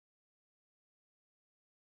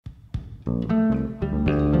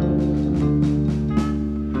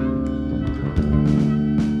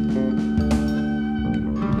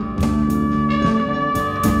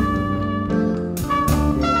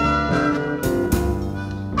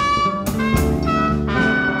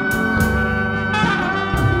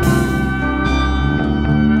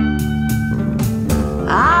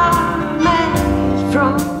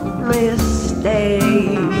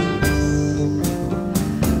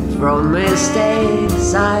From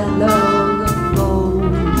mistakes I learn the most.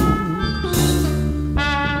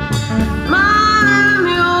 My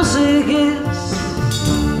music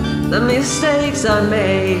is the mistakes I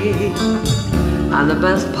made, and the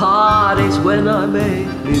best part is when I make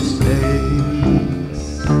mistakes.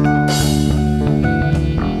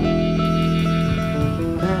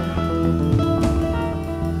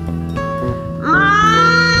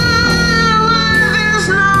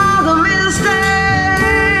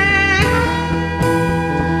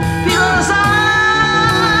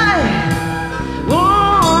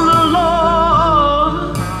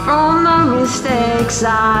 Mistakes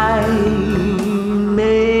I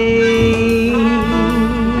make.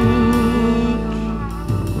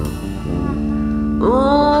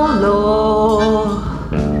 Oh Lord,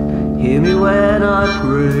 hear me when I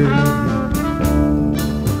pray.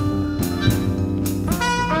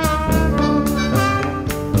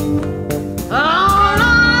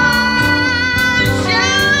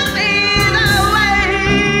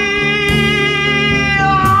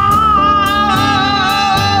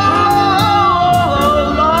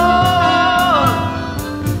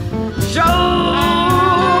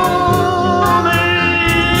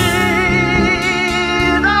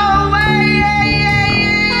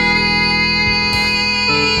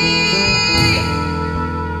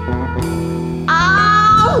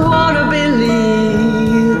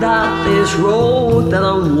 This road that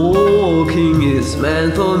I'm walking is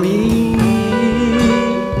meant for me,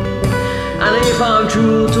 and if I'm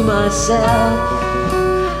true to myself,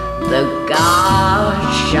 the God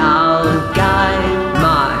shall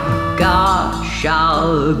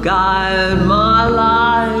guide my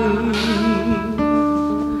life.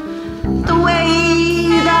 The way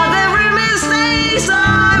that every mistake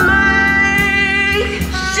I make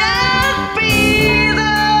shall be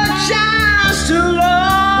the chance to learn.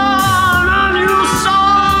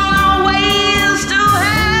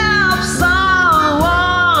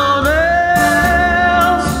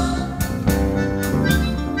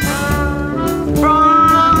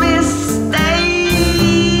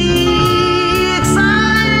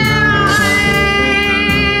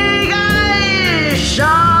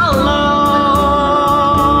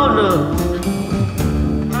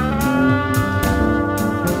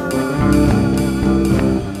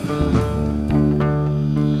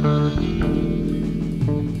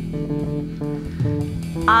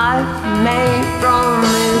 I've made from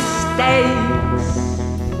mistakes.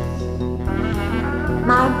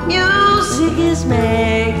 My music is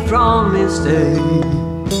made from mistakes,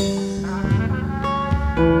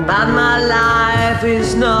 but my life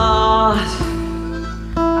is not.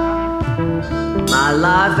 My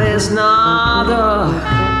life is not a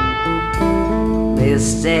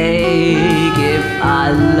mistake if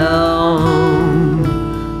I learn.